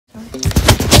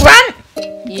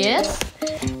Yes.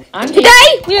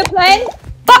 Today we are playing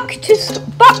Buck to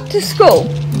School.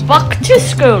 Buck to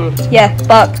School. Yeah,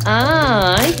 Buck.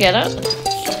 Ah, I get it.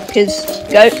 Because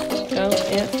goat. Goat,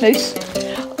 yeah. Moose.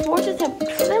 What did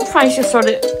them fries just sort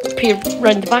of appear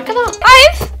round the back of that?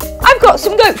 I've got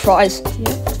some goat fries.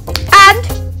 Yeah. And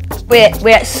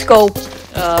we're at school.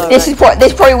 This is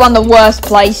probably one of the worst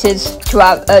places to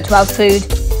have food.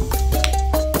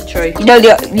 True. You know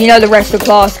the rest of the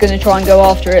class is going to try and go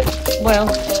after it. Well.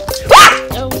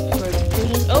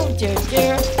 Oh dear.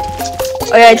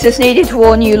 Okay, just needed to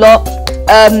warn you lot.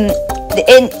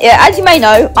 As you may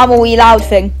know, I'm a wee loud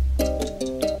thing.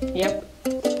 Yep.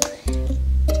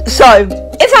 So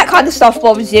if that kind of stuff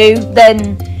bothers you,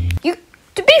 then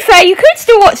to be fair, you could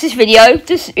still watch this video.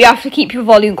 Just you have to keep your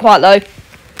volume quite low.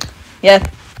 Yeah.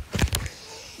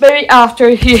 Maybe after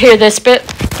you hear this bit,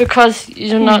 because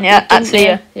you're not. Yeah, actually,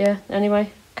 yeah. Yeah. Anyway,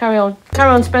 carry on,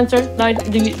 Spencer. Loud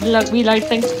thing.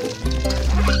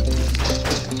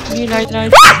 We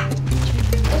loud.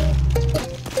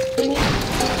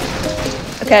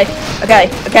 Okay.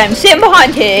 I'm sitting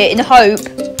behind here in the hope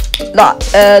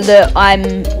that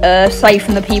I'm safe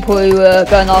from the people who are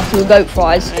going after the goat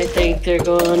fries. I think they're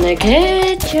gonna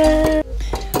get you.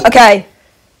 Okay.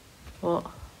 What?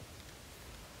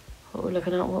 What we're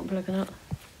looking at?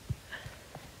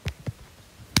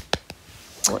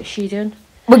 What is she doing?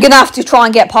 We're gonna have to try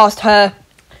and get past her.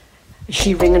 Is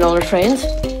she ringing all her friends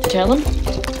to tell them?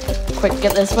 Quick,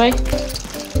 get this way.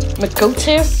 McGoat's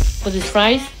here with his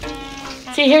fries.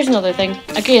 See, here's another thing.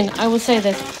 Again, I will say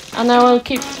this, and I will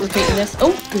keep repeating this.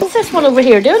 Oh, what's this one over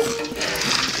here doing?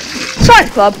 Science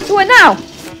club. So what now?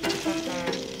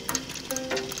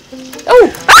 Oh!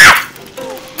 Ah!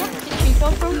 Where did she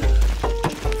come from?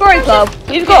 Furry club.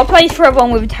 We've got a place for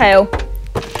everyone with a tail.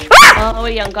 Oh,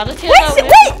 we haven't got a tail. Where's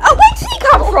he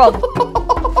come from?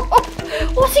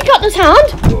 What's he got in his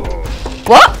hand?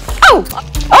 What?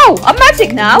 Oh, I'm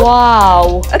magic now.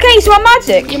 Wow. Okay, so I'm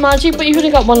magic. You're magic, but you've only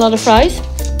got one lot of fries.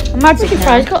 I'm magic What's your now.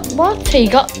 fries got? What? Tea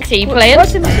playing?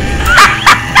 What's in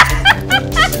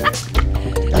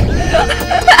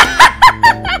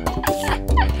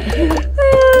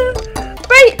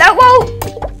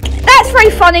that's very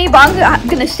funny, but I'm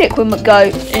gonna stick with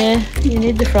McGoat. Yeah, you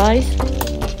need the fries.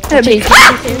 Okay.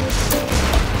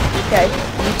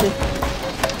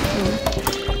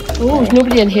 Oh, there's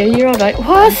nobody in here. You're alright.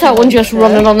 What's that one just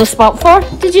running on the spot for?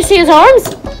 Did you see his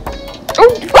arms?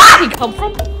 Oh, where did he come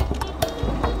from?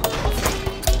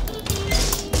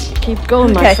 Keep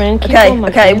going, my friend. Keep going,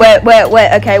 my friend. Where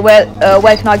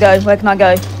can I go?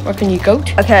 Where can you go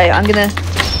to? Okay, I'm gonna.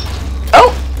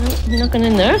 Oh! Nothing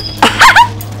in there.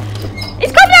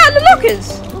 It's coming out of the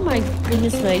lockers. Oh my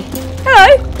goodness me. Hello.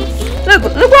 Look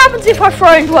what happens if I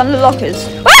throw into one of the lockers.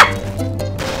 Ah!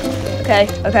 Okay.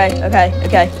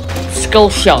 Skull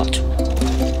shot.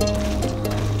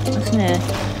 What's in here?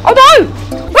 Oh no!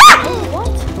 Ah!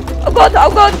 What? Oh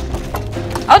god!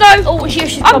 Oh no! Oh, here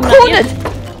she's I'm coming cornered! at you.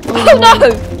 Oh no!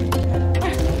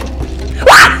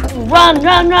 Ah!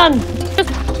 Run!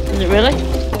 Is it really?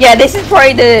 Yeah, this is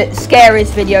probably the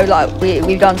scariest video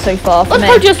we've done so far for me.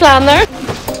 Let's just land there.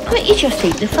 Can't you just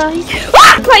eat the fries?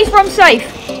 Ah! Place where I'm safe.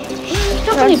 There's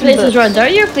not many places around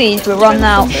there. Please, we're running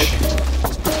out.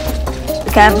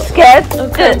 Okay, I'm scared.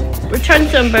 Okay, return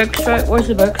some books. Right, where's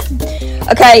the books?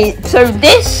 Okay, so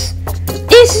this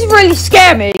is really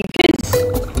scary me because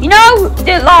you know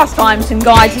the last time some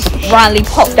guy just randomly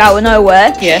popped out of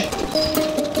nowhere. Yeah.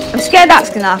 I'm scared that's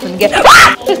gonna happen again.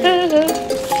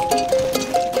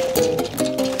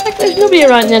 There's nobody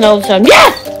around then all the time.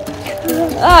 Yeah.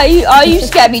 You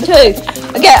scared me too.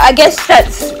 Okay, I guess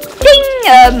that's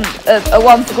a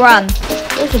one for Gran.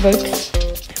 Where's the books?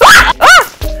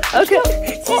 Okay.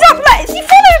 She's up there. Is he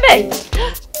following me?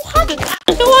 What?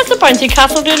 What's the bouncy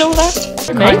castle doing over there?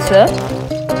 Kind sir.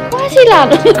 Why is he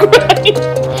landing on the ground?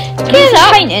 Get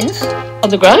up. Paintings. On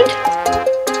the ground?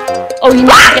 Oh, you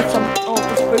need to get some. Oh,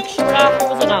 this books you were after,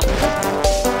 was it not?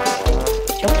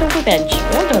 Jumped over the bench.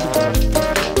 Well done.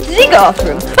 Does he go after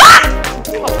him?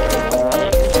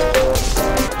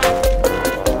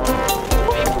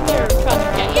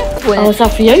 Oh, is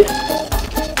that for you?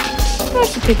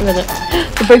 Where's the people in it?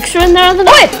 The books are in there, aren't they?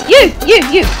 Wait,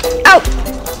 you! Out!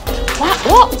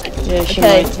 What? Yeah, she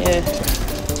okay. might, yeah.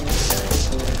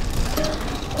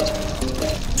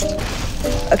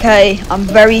 Okay, I'm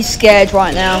very scared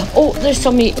right now. Oh, there's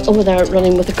somebody over there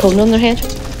running with a cone on their head.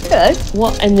 Hello.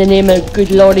 What in the name of good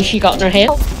lordy she got in her head?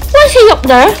 Why is he up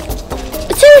there?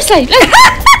 Seriously, like,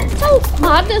 oh,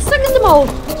 madness, look at them all.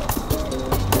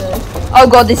 Oh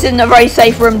god, this isn't a very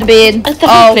safe room to be in. It's a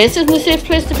different place. Isn't a safe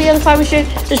place to be in if I was you.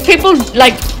 There's people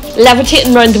like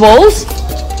levitating around the walls.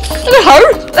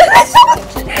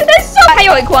 There's some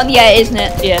chaotic one, yeah, isn't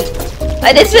it? Yeah.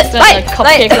 Like this is like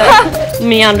Cupcake like,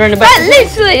 meandering about. Like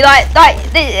literally, like.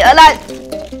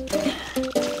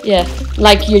 Yeah,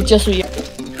 like you're just.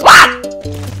 What?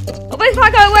 Oh, where can I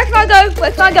go? Where can I go?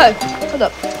 Where can I go? Hold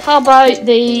up. How about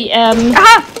the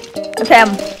Aha! Okay,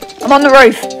 I'm on the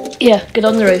roof. Yeah, get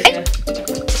on the roof. Hey.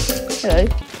 Hello.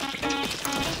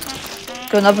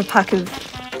 Got another pack of.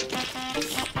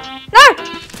 No.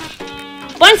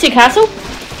 Bouncy castle.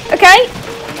 Okay.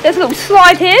 There's a little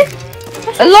slide here.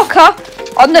 A locker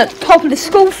on the top of the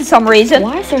school for some reason.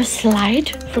 Why is there a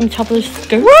slide from top of the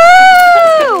school?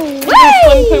 Woo! Is there a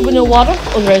swimming pool with no water?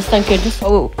 Oh, there is, thank goodness.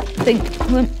 Oh, think.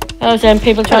 Those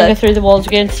people trying to get through the walls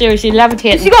again. Seriously,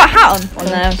 levitating. Has he got a hat on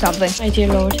there or something? My dear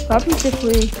lord. What happens if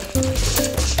we...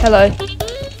 Hello.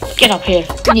 Get up here.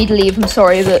 We need to leave, I'm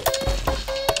sorry, but...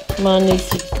 Man needs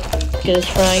to get his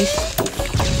fries.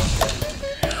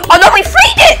 Oh no, we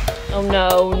freed it! Oh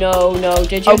no, no, no,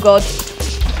 did you? Oh god.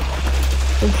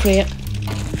 Don't free it.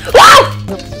 Wow!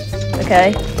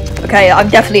 Okay. Okay, I'm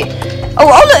definitely... Oh,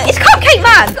 look, it's Cupcake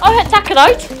Man! Oh, take it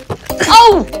out.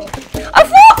 Oh! I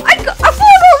thought I got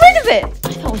rid of it! I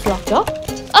thought it was locked up.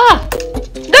 Ah!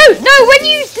 No, when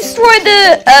you destroy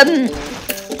the,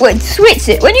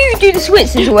 when you do the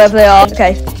switches or whatever they are.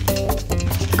 Okay.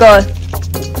 Go.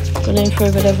 Going in for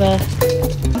a bit of a...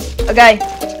 Okay,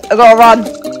 I gotta run.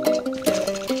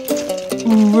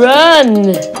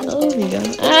 Run! Oh, there you go.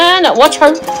 And watch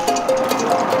her.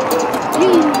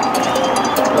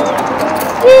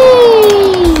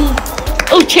 Whee!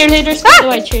 Oh, cheerleaders. By the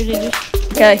way, cheerleaders.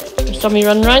 Okay. There's somebody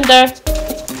running around there.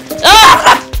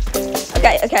 Ah!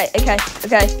 Okay.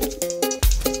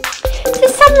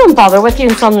 Does someone bother with you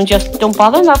and someone just don't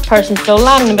bother and that person's still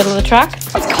lying in the middle of the track?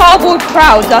 It's cardboard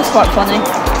crowd, that's quite funny.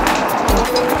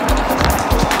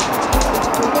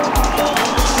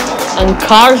 And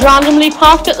cars randomly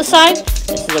parked at the side.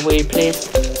 This is a weird place.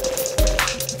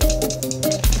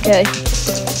 Okay.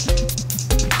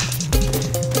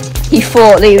 He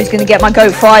thought that he was going to get my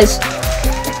goat fries.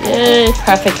 Yeah,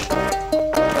 perfect.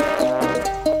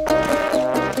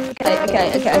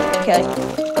 Okay.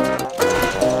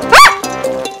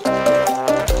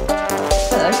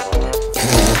 Hello.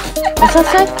 What's that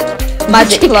say?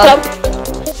 Magic club.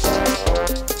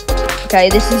 Okay,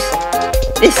 this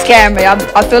scares me. I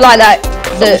feel like that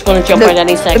Someone's gonna jump out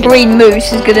any second. The green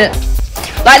moose is gonna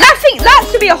that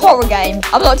should be a horror game.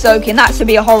 I'm not joking. That should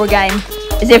be a horror game.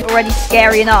 As if already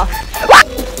scary enough.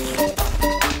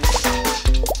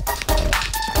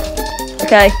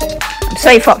 Okay, I'm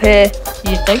safe up here.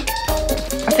 You think?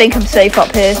 I think I'm safe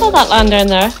up here. Oh, that land down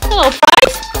there. Hello,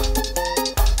 fries.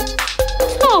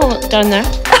 Oh, down there.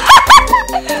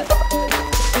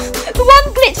 The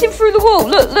one glitching through the wall.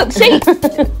 Look, see?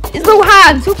 His little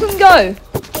hands. Look at him go.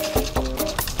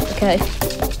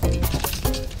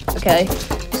 Okay.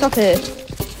 What's up here?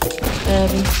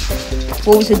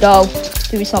 Walls are dull.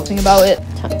 Do something about it.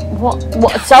 What?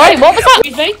 Sorry, what was that?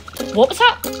 Excuse me. What was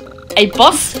that? A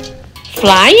bus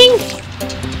flying?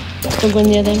 Don't go in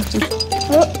the other thing.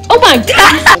 Oh my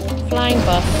god! Flying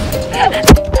bus.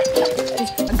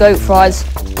 Goat fries.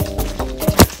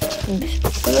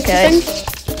 Okay.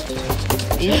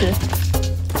 Easy.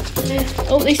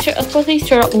 Oh, I suppose these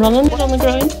two are up and running on the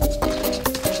ground.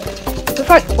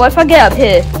 What if I get up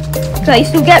here? Can they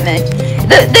still get me?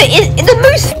 The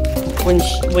moose.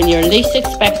 When you're least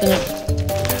expecting it,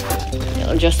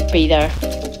 it'll just be there.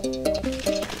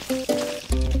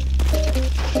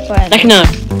 Like now.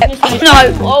 Oh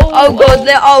no! Oh god!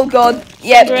 Oh god!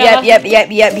 Yep.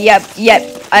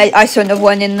 I shouldn't have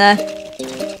went in there.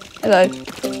 Hello.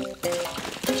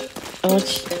 Oh,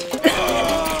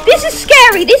 this is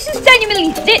scary. This is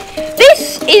genuinely.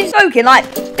 This is joking.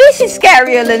 Like this is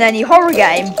scarier than any horror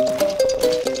game.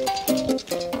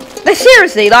 But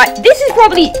seriously, like this is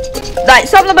probably like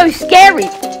some of the most scary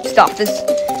stuff. This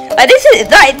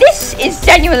is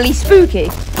genuinely spooky.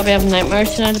 I'll be having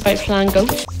nightmares tonight about flying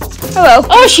goats. Oh well.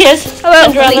 Oh, she is. Oh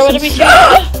well.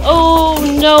 Oh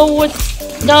no!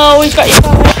 No, he's got you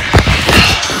covered.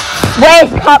 Where's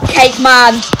Cupcake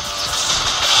Man?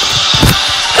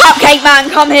 Cupcake Man,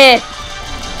 come here.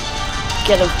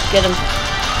 Get him.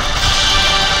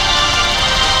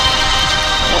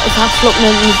 What is that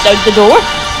floating out the door?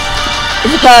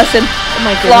 It's a person. Oh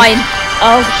my goodness. Flying.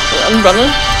 Oh, I'm running.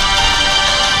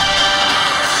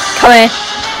 Come here.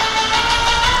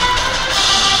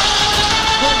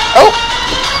 Oh.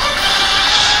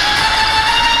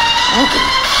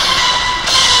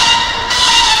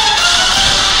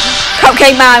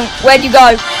 Cupcake Man, where'd you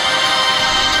go?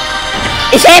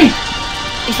 It's him!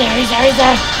 He's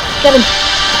there. Get him.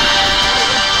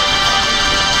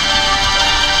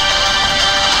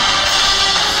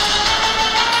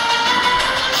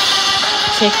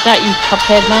 Take that, you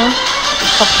cuphead man. You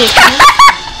cupcake man.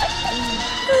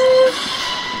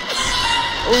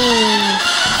 Ooh.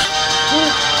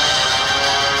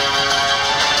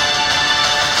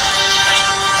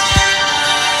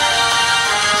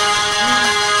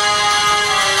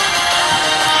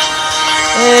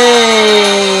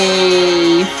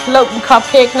 Hey, floating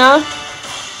cupcake now.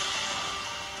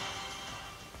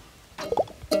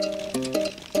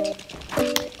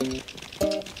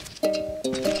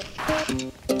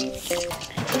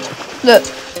 Look,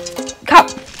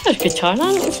 There's a guitar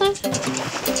line on the side.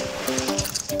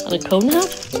 And a cone hat.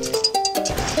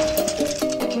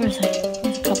 Where is he?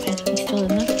 There's a cuphead. He's still in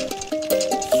there.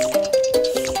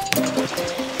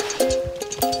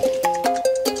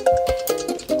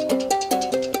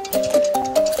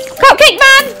 Cupcake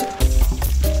Man!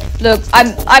 Look,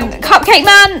 I'm Cupcake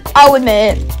Man, I'll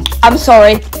admit it. I'm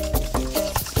sorry.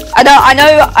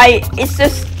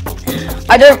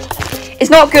 It's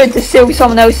not good to steal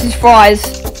someone else's fries.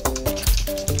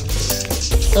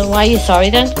 So why are you sorry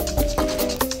then?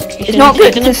 It's not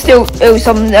good to steal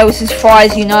someone else's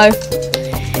fries, you know.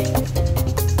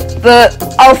 But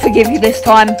I'll forgive you this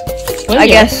time, I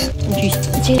guess.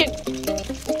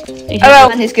 Oh well,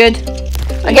 and it's good.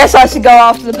 I guess I should go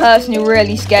after the person who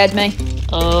really scared me.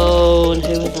 Oh, and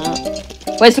who was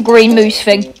that? Where's the green moose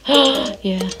thing?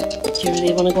 Yeah. Do you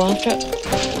really want to go after it?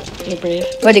 You're brave.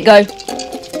 Where'd it go?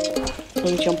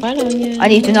 Gonna jump out on you. I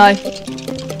need to know.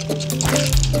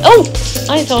 Oh!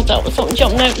 I thought that was something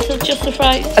jumping out. So just the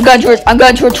fries. I'm going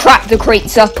to attract the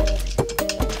creature.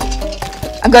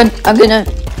 I'm gonna.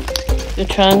 You're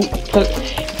trying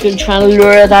to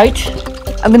lure it out.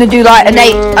 I'm gonna do like a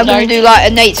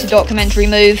nature documentary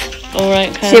move. All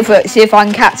right. Okay. See if I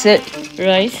can catch it.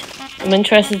 Right. I'm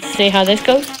interested to see how this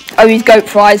goes. Oh, he's goat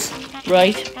fries.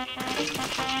 Right.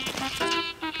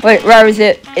 Wait, where is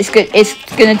it? It's good. It's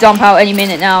gonna dump out any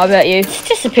minute now. I bet you. It's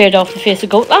disappeared off the face of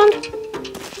Goatland.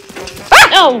 Ah!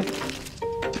 No.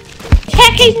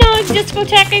 Techie, no, it's just go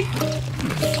techie.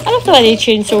 I love the way they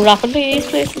change so rapidly these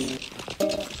places.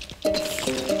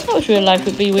 That was real life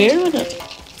would be weird, wouldn't it?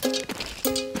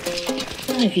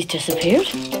 Oh, if he's disappeared.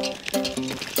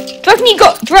 Do you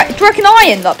reckon I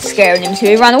ended up scaring him so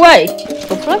he ran away?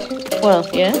 Hopefully. Well,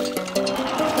 yeah.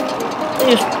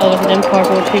 Just look at them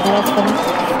cardboard people, that's funny.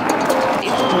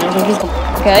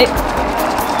 Okay.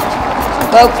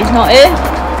 Well, he's not here.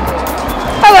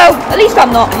 Oh well, at least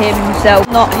I'm not himself.